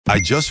I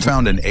just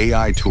found an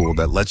AI tool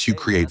that lets you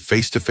create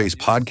face-to-face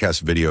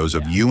podcast videos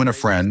of you and a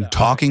friend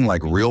talking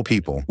like real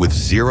people with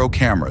 0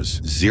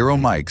 cameras, 0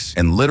 mics,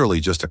 and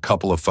literally just a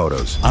couple of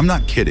photos. I'm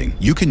not kidding.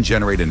 You can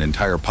generate an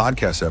entire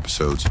podcast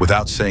episodes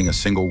without saying a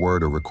single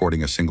word or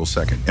recording a single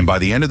second. And by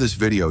the end of this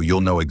video,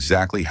 you'll know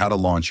exactly how to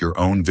launch your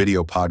own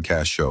video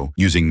podcast show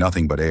using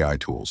nothing but AI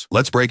tools.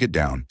 Let's break it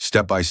down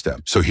step by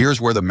step. So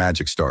here's where the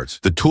magic starts.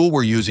 The tool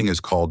we're using is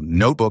called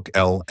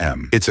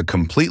NotebookLM. It's a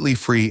completely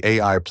free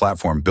AI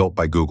platform built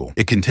by Google.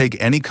 It can take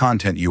any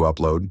content you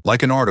upload,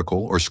 like an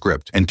article or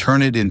script, and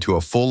turn it into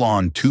a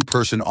full-on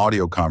 2-person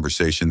audio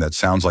conversation that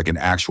sounds like an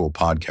actual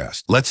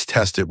podcast. Let's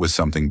test it with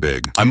something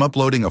big. I'm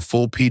uploading a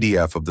full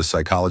PDF of The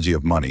Psychology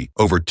of Money,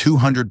 over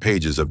 200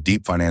 pages of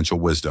deep financial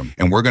wisdom,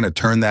 and we're going to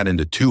turn that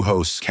into 2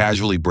 hosts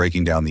casually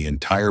breaking down the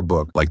entire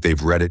book like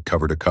they've read it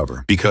cover to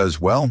cover.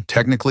 Because, well,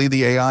 technically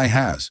the AI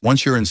has.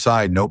 Once you're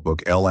inside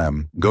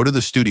NotebookLM, go to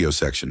the studio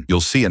section. You'll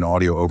see an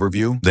audio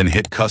overview, then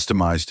hit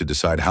Customize to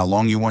decide how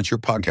long you want your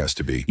podcast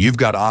to be. You've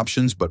got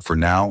options, but for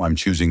now, I'm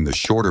choosing the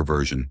shorter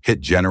version. Hit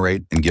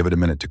Generate and give it a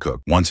minute to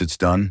cook. Once it's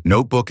done,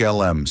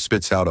 NotebookLM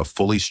spits out a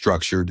fully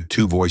structured,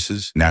 2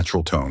 voices,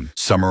 natural tone,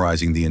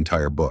 summarizing the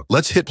entire book.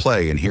 Let's hit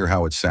play and hear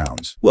how it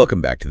sounds. Welcome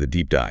back to the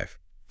Deep Dive.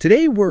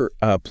 Today, we're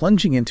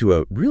plunging into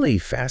a really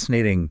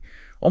fascinating,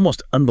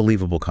 almost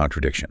unbelievable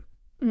contradiction.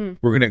 We're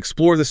going to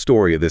explore the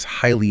story of this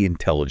highly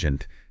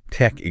intelligent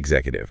tech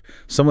executive,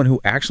 someone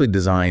who actually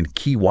designed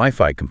key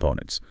Wi-Fi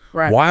components,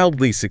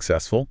 wildly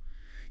successful,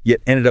 yet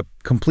ended up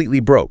completely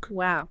broke.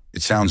 Wow.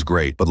 It sounds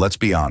great, but let's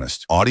be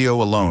honest.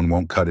 Audio alone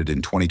won't cut it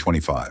in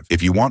 2025.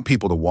 If you want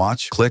people to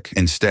watch, click,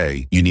 and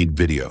stay, you need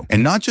video.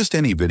 And not just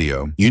any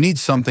video, you need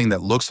something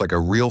that looks like a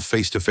real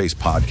face-to-face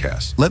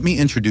podcast. Let me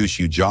introduce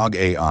you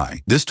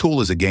JoggAI. This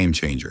tool is a game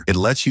changer. It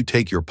lets you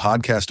take your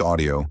podcast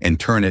audio and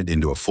turn it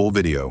into a full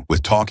video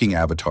with talking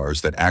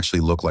avatars that actually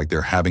look like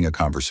they're having a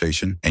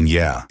conversation. And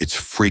yeah, it's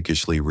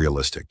freakishly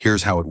realistic.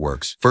 Here's how it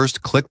works.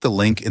 First, click the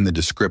link in the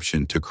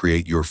description to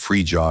create your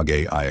free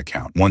JoggAI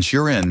account. Once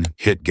you're in,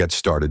 hit Get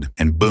Started,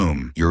 and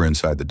boom, you're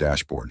inside the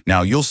dashboard.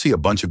 Now, you'll see a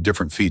bunch of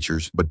different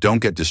features, but don't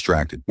get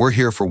distracted. We're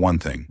here for one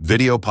thing,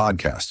 video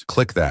podcast.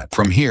 Click that.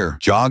 From here,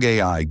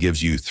 JoggAI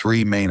gives you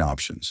 3 main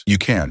options. You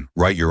can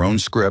write your own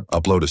script,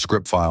 upload a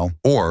script file,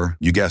 or,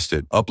 you guessed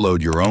it,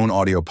 upload your own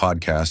audio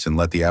podcast and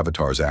let the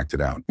avatars act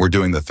it out. We're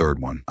doing the third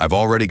one. I've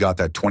already got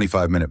that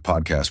 25-minute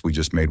podcast we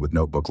just made with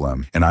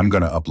NotebookLM, and I'm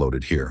going to upload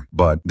it here.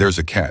 But there's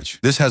a catch.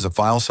 This has a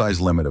file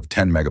size limit of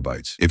 10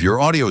 megabytes. If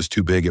your audio is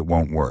too big, it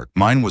won't work.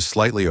 Mine was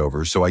slightly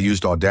over, so I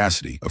used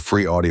Audacity, a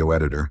free audio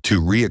editor, to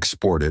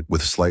re-export it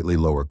with slightly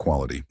lower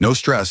quality. No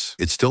stress,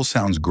 it still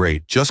sounds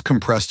great, just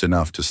compressed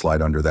enough to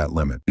slide under that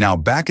limit. Now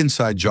back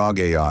inside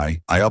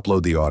JoggAI, I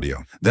upload the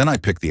audio. Then I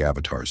pick the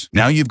avatars.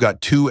 Now you've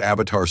got 2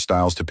 avatar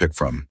styles to pick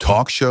from,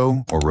 talk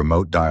show or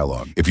remote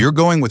dialogue. If you're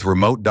going with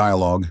remote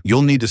dialogue,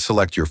 you'll need to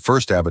select your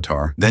first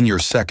avatar, then your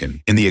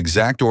second, in the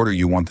exact order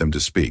you want them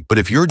to speak. But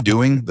if you're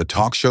doing the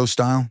talk show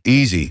style,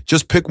 easy.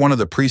 Just pick one of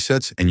the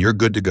presets and you're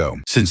good to go.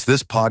 Since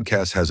this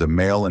podcast has a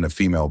male and a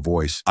female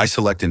voice, I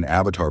select an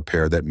avatar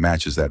pair that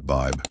matches that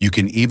vibe. You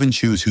can even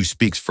choose who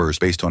speaks first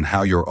based on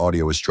how your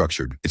audio is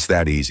structured. It's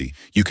that easy.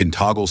 You can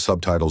toggle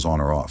subtitles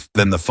on or off.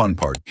 Then the fun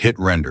part, hit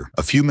render.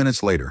 A few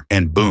minutes later,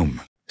 and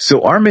boom.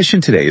 So our mission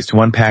today is to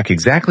unpack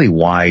exactly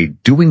why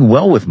doing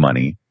well with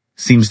money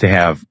seems to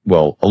have,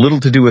 well, a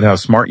little to do with how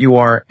smart you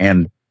are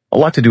and a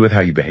lot to do with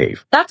how you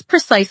behave. That's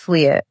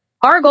precisely it.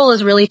 Our goal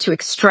is really to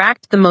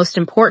extract the most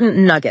important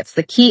nuggets,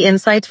 the key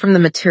insights from the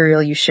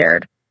material you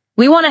shared.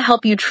 We want to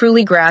help you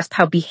truly grasp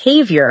how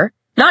behavior,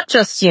 not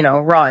just,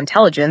 raw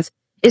intelligence,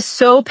 is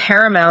so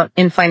paramount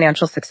in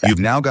financial success. You've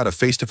now got a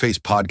face-to-face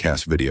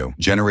podcast video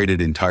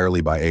generated entirely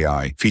by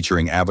AI,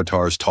 featuring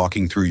avatars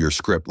talking through your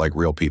script like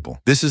real people.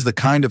 This is the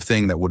kind of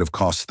thing that would have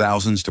cost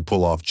thousands to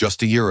pull off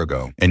just a year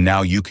ago, and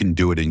now you can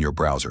do it in your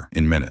browser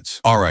in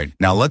minutes. All right,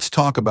 now let's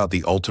talk about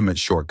the ultimate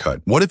shortcut.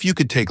 What if you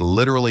could take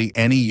literally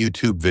any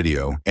YouTube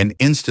video and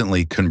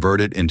instantly convert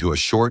it into a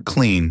short,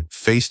 clean,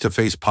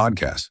 face-to-face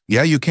podcast?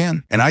 Yeah, you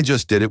can. And I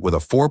just did it with a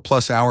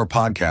 4+ hour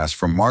podcast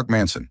from Mark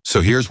Manson.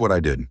 So here's what I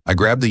did. I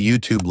grabbed the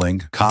YouTube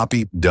link,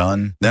 copy,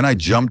 done. Then I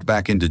jumped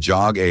back into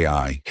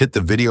JoggAI, hit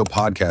the video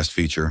podcast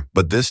feature,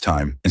 but this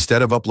time,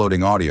 instead of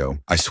uploading audio,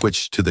 I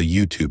switched to the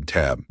YouTube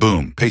tab.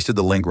 Boom, pasted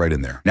the link right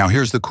in there. Now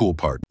here's the cool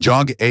part.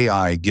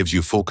 JoggAI gives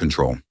you full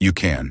control. You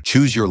can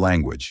choose your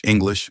language,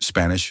 English,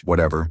 Spanish,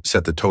 whatever,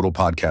 set the total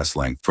podcast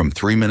length from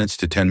 3 minutes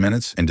to 10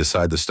 minutes and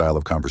decide the style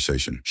of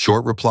conversation.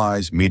 Short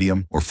replies,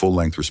 medium, or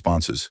full-length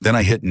responses. Then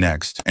I hit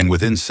next, and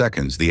within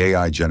seconds, the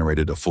AI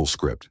generated a full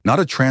script. Not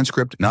a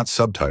transcript, not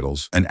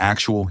subtitles, an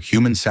actual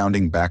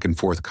human-sounding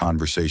back-and-forth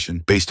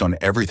conversation based on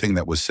everything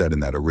that was said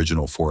in that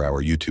original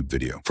 4-hour YouTube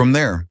video. From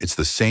there, it's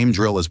the same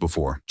drill as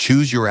before.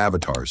 Choose your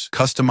avatars,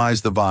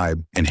 customize the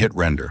vibe, and hit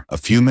render. A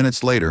few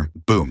minutes later,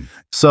 boom.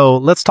 So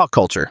let's talk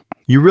culture.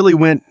 You really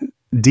went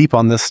deep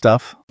on this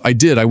stuff? I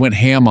did. I went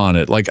ham on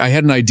it. Like, I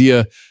had an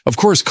idea. Of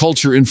course,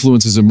 culture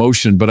influences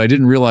emotion, but I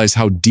didn't realize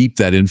how deep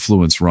that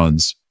influence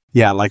runs.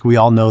 Yeah, like we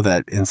all know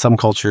that in some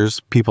cultures,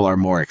 people are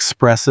more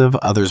expressive,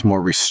 others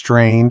more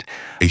restrained.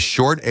 A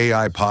short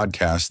AI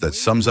podcast that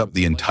sums up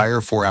the entire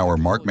 4-hour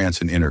Mark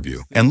Manson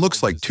interview and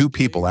looks like two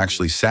people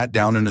actually sat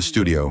down in a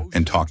studio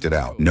and talked it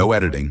out. No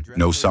editing,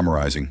 no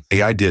summarizing.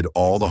 AI did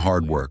all the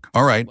hard work.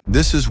 All right,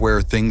 this is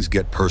where things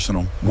get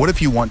personal. What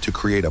if you want to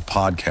create a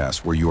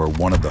podcast where you are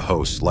one of the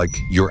hosts, like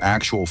your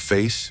actual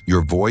face,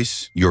 your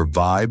voice, your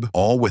vibe,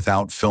 all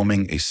without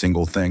filming a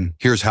single thing?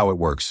 Here's how it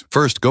works.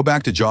 First, go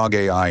back to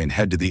JoggAI and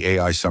head to the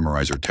AI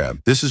Summarizer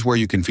tab. This is where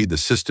you can feed the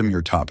system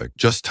your topic.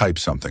 Just type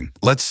something.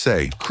 Let's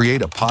say,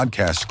 create a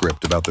podcast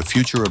script about the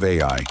future of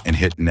AI and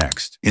hit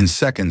next. In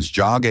seconds,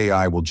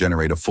 JoggAI will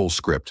generate a full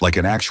script, like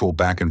an actual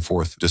back and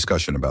forth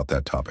discussion about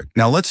that topic.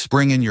 Now let's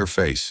bring in your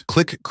face.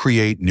 Click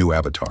Create New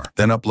Avatar.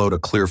 Then upload a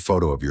clear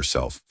photo of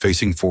yourself.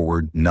 Facing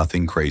forward,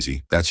 nothing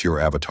crazy. That's your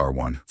avatar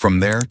one. From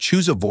there,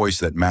 choose a voice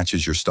that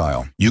matches your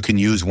style. You can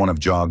use one of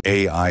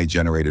JoggAI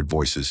generated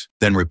voices.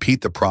 Then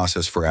repeat the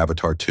process for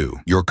avatar 2,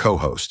 your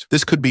co-host.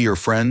 This could be your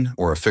friend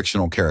or a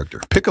fictional character.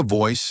 Pick a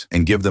voice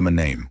and give them a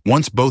name.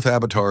 Once both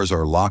avatars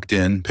are locked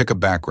in, pick a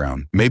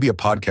background, maybe a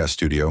podcast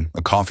studio,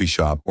 a coffee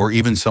shop, or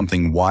even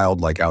something wild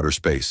like outer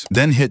space.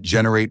 Then hit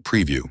Generate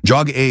Preview.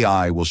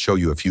 JoggAI will show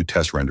you a few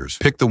test renders.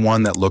 Pick the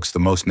one that looks the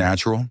most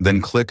natural,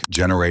 then click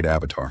Generate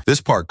Avatar. This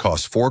part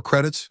costs 4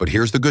 credits, but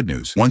here's the good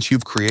news. Once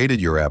you've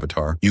created your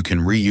avatar, you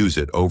can reuse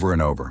it over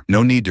and over.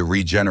 No need to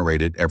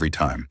regenerate it every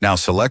time. Now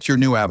select your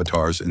new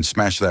avatars and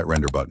smash that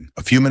render button.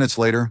 A few minutes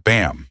later,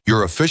 bam,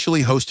 you're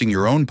officially hosting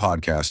your own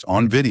podcast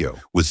on video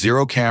with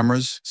 0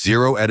 cameras,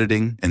 0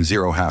 editing, and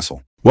 0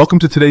 hassle. Welcome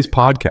to today's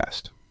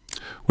podcast.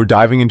 We're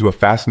diving into a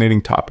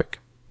fascinating topic,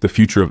 the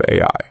future of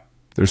AI.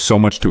 There's so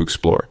much to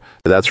explore.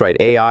 That's right.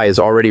 AI is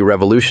already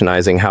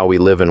revolutionizing how we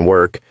live and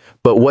work.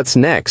 But what's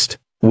next?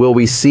 Will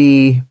we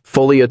see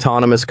fully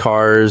autonomous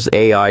cars,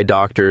 AI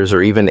doctors,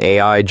 or even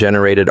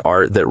AI-generated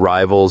art that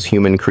rivals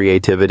human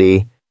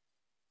creativity?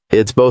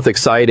 It's both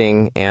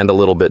exciting and a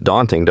little bit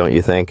daunting, don't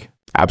you think?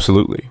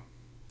 Absolutely.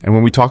 And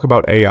when we talk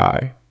about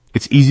AI,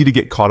 it's easy to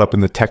get caught up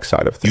in the tech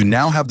side of things. You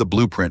now have the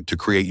blueprint to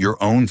create your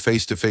own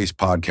face-to-face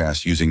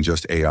podcast using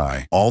just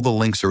AI. All the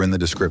links are in the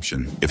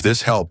description. If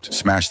this helped,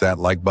 smash that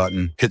like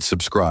button, hit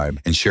subscribe,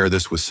 and share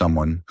this with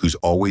someone who's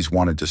always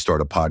wanted to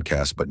start a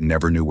podcast but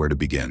never knew where to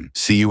begin.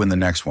 See you in the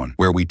next one,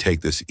 where we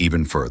take this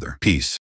even further. Peace.